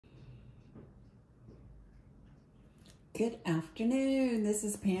Good afternoon. This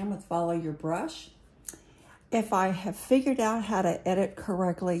is Pam with Follow Your Brush. If I have figured out how to edit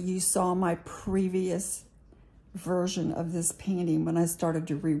correctly, you saw my previous version of this painting when I started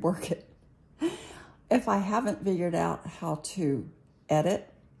to rework it. If I haven't figured out how to edit,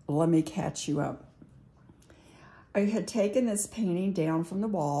 let me catch you up. I had taken this painting down from the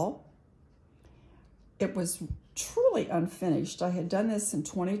wall. It was truly unfinished. I had done this in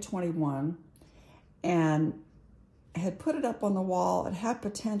 2021 and had put it up on the wall. It had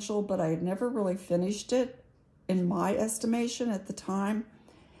potential, but I had never really finished it in my estimation at the time.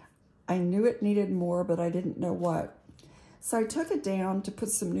 I knew it needed more, but I didn't know what. So I took it down to put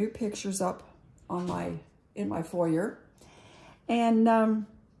some new pictures up on in my foyer. And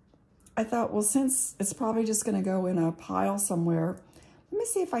I thought, well, since it's probably just gonna go in a pile somewhere, let me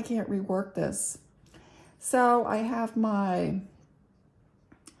see if I can't rework this. So I have my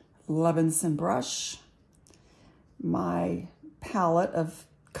Levinson brush, my palette of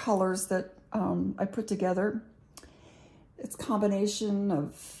colors that I put together. It's a combination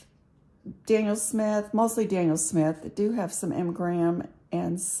of Daniel Smith, mostly Daniel Smith. I do have some M. Graham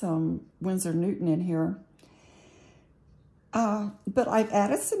and some Winsor Newton in here. But I've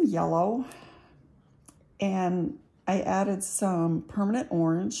added some yellow, and I added some permanent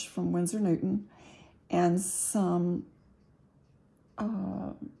orange from Winsor Newton and some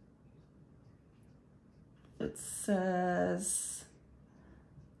it says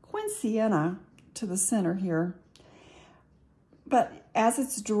Quin Sienna to the center here. But as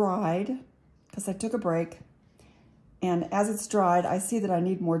it's dried, because I took a break, and as it's dried, I see that I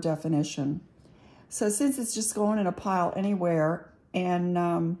need more definition. So since it's just going in a pile anywhere, and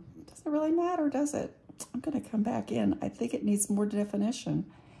it doesn't really matter, does it? I'm gonna come back in. I think it needs more definition.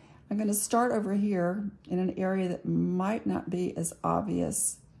 I'm gonna start over here in an area that might not be as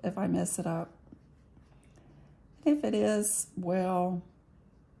obvious if I mess it up. If it is, well,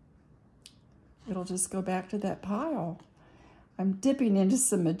 it'll just go back to that pile. I'm dipping into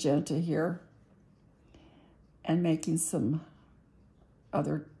some magenta here and making some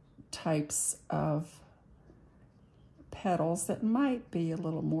other types of petals that might be a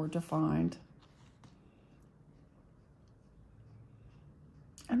little more defined.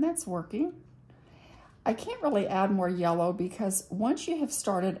 And that's working. I can't really add more yellow because once you have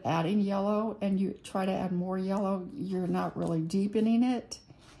started adding yellow and you try to add more yellow, you're not really deepening it.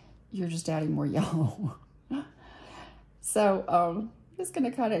 You're just adding more yellow. So I'm just gonna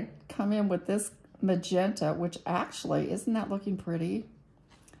kind of come in with this magenta, which actually, isn't that looking pretty?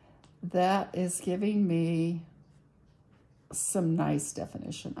 That is giving me some nice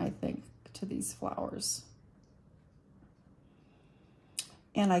definition, I think, to these flowers.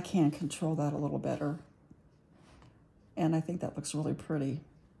 And I can control that a little better. And I think that looks really pretty.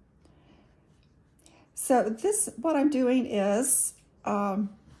 So what I'm doing is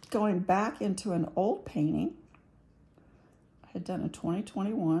going back into an old painting I had done in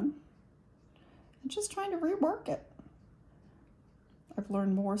 2021 and just trying to rework it. I've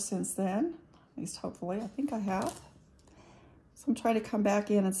learned more since then, at least hopefully, I think I have. So I'm trying to come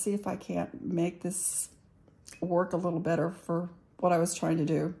back in and see if I can't make this work a little better for what I was trying to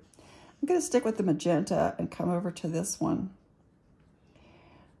do. I'm gonna stick with the magenta and come over to this one.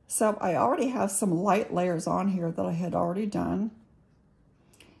 So I already have some light layers on here that I had already done.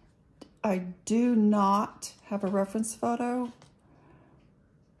 I do not have a reference photo.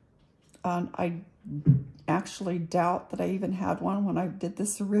 I actually doubt that I even had one when I did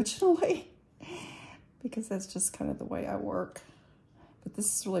this originally because that's just kind of the way I work. But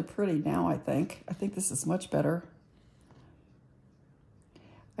this is really pretty now, I think. I think this is much better.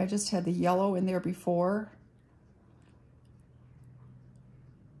 I just had the yellow in there before.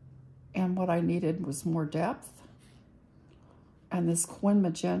 And what I needed was more depth. And this Quin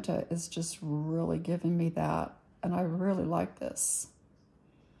Magenta is just really giving me that. And I really like this.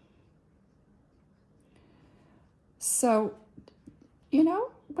 So, you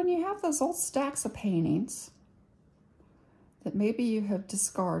know, when you have those old stacks of paintings that maybe you have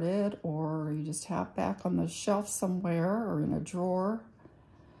discarded or you just have back on the shelf somewhere or in a drawer,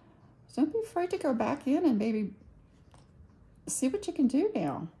 don't be afraid to go back in and maybe see what you can do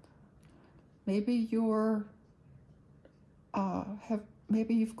now. Maybe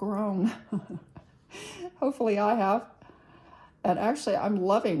maybe you've grown. Hopefully I have. And actually I'm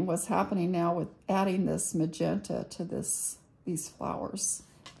loving what's happening now with adding this magenta to these flowers.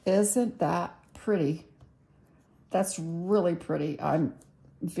 Isn't that pretty? That's really pretty. I'm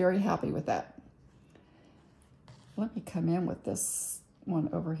very happy with that. Let me come in with this one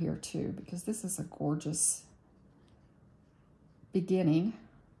over here too, because this is a gorgeous beginning.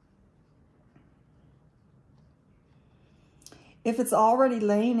 If it's already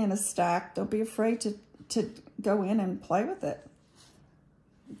laying in a stack, don't be afraid to go in and play with it.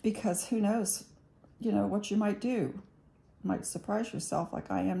 Because who knows, you know, what you might do. You might surprise yourself like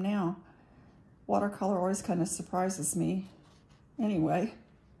I am now. Watercolor always kind of surprises me anyway.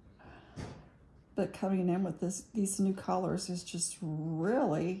 But coming in with these new colors is just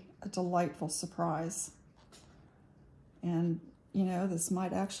really a delightful surprise. And, you know, this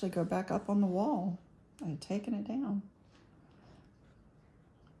might actually go back up on the wall. I had taken it down.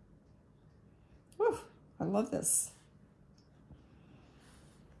 Whew, I love this.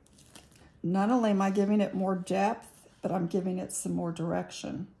 Not only am I giving it more depth, but I'm giving it some more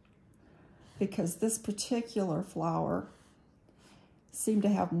direction. Because this particular flower seemed to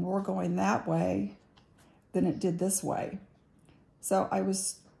have more going that way than it did this way. So I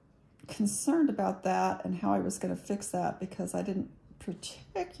was concerned about that and how I was going to fix that, because I didn't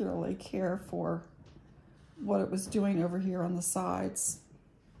particularly care for what it was doing over here on the sides.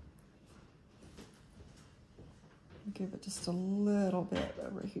 Give it just a little bit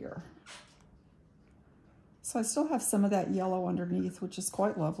over here. So I still have some of that yellow underneath, which is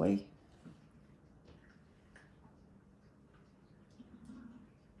quite lovely.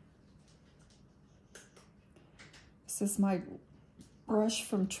 This is my brush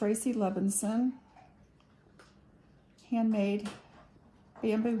from Tracy Levinson, handmade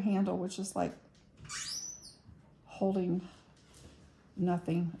bamboo handle, which is like holding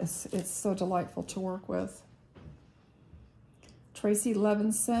nothing. It's so delightful to work with. Tracy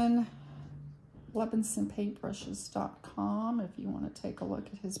Levinson, LevinsonPaintbrushes.com if you want to take a look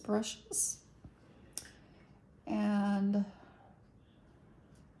at his brushes. And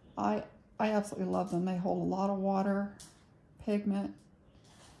I absolutely love them. They hold a lot of water, pigment,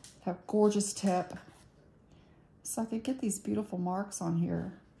 have gorgeous tip. So I could get these beautiful marks on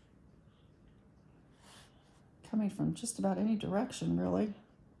here coming from just about any direction, really.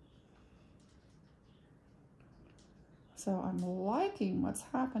 So I'm liking what's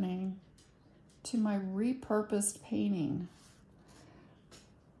happening to my repurposed painting.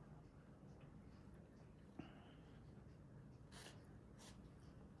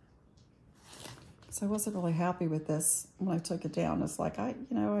 So I wasn't really happy with this when I took it down. It's like, I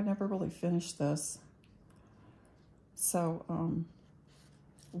never really finished this. So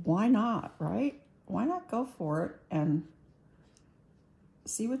why not, right? Why not go for it and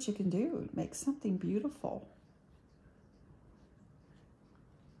see what you can do? Make something beautiful.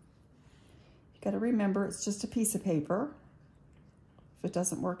 You got to remember, it's just a piece of paper. If it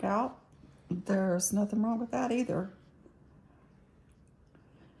doesn't work out, there's nothing wrong with that either.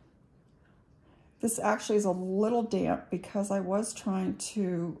 This actually is a little damp because I was trying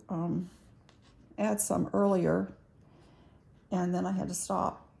to add some earlier, and then I had to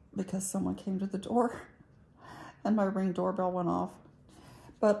stop because someone came to the door and my Ring doorbell went off.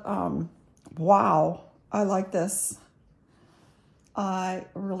 But wow, I like this. I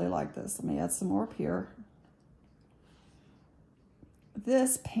really like this. Let me add some more up here.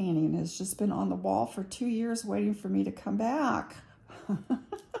 This painting has just been on the wall for 2 years waiting for me to come back.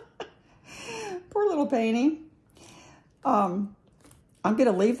 Poor little painting. I'm going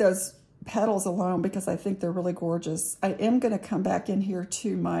to leave those petals alone because I think they're really gorgeous. I am going to come back in here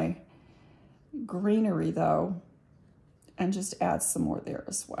to my greenery though and just add some more there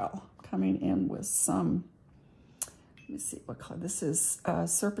as well. Coming in with some, let me see what color. This is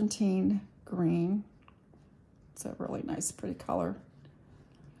serpentine green. It's a really nice, pretty color.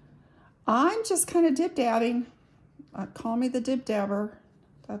 I'm just kind of dib-dabbing. Call me the dib-dabber.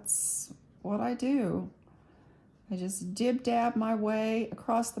 That's what I do. I just dib-dab my way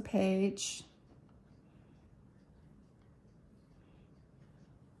across the page.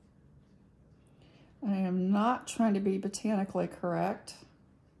 I am not trying to be botanically correct.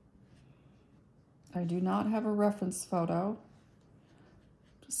 I do not have a reference photo.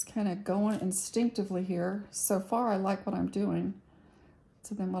 Just kind of going instinctively here. So far, I like what I'm doing.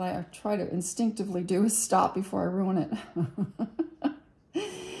 So then what I try to instinctively do is stop before I ruin it.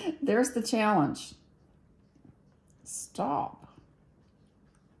 There's the challenge. Stop.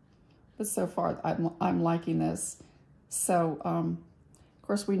 But so far, I'm liking this. So, of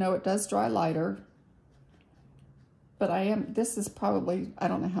course, we know it does dry lighter. But this is probably, I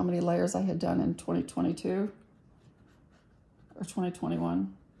don't know how many layers I had done in 2022 or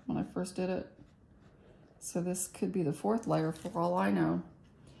 2021 when I first did it. So this could be the 4th layer for all I know.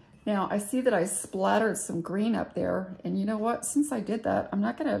 Now, I see that I splattered some green up there, and you know what? Since I did that, I'm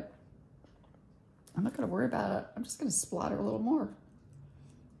not gonna worry about it. I'm just gonna splatter a little more.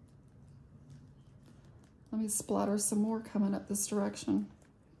 Let me splatter some more coming up this direction.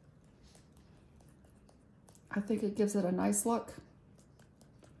 I think it gives it a nice look.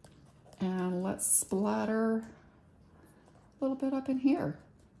 And let's splatter a little bit up in here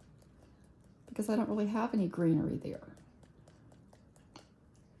because I don't really have any greenery there.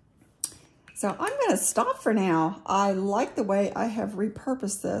 So I'm going to stop for now. I like the way I have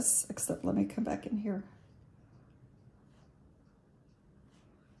repurposed this, except let me come back in here.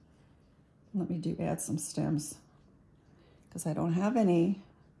 Let me add some stems because I don't have any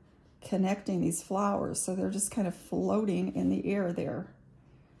connecting these flowers, so they're just kind of floating in the air there.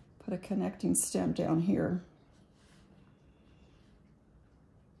 Put a connecting stem down here.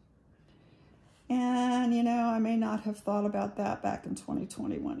 And you know, I may not have thought about that back in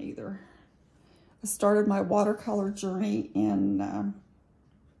 2021 either. I started my watercolor journey in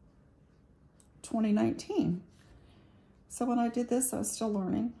 2019. So when I did this, I was still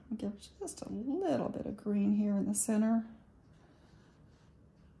learning. I'll give just a little bit of green here in the center.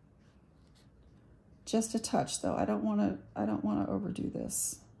 Just a touch though. I don't want to overdo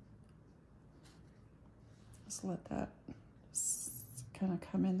this. Just let that kind of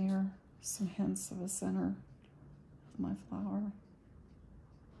come in there. Some hints of the center of my flower.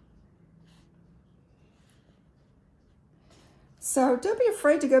 So don't be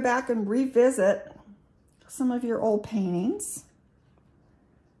afraid to go back and revisit some of your old paintings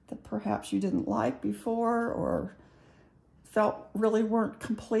that perhaps you didn't like before or felt really weren't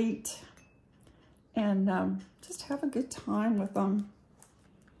complete, and just have a good time with them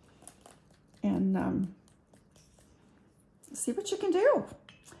and see what you can do.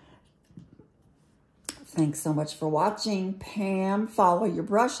 Thanks so much for watching, Pam. Follow your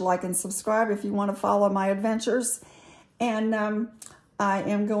brush, like and subscribe if you want to follow my adventures. And I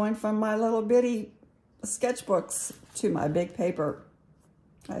am going from my little bitty sketchbooks to my big paper.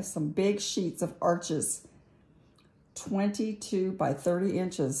 I have some big sheets of arches, 22 by 30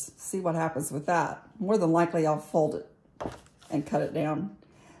 inches. See what happens with that. More than likely, I'll fold it and cut it down.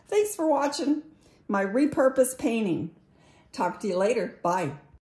 Thanks for watching my repurposed painting. Talk to you later. Bye.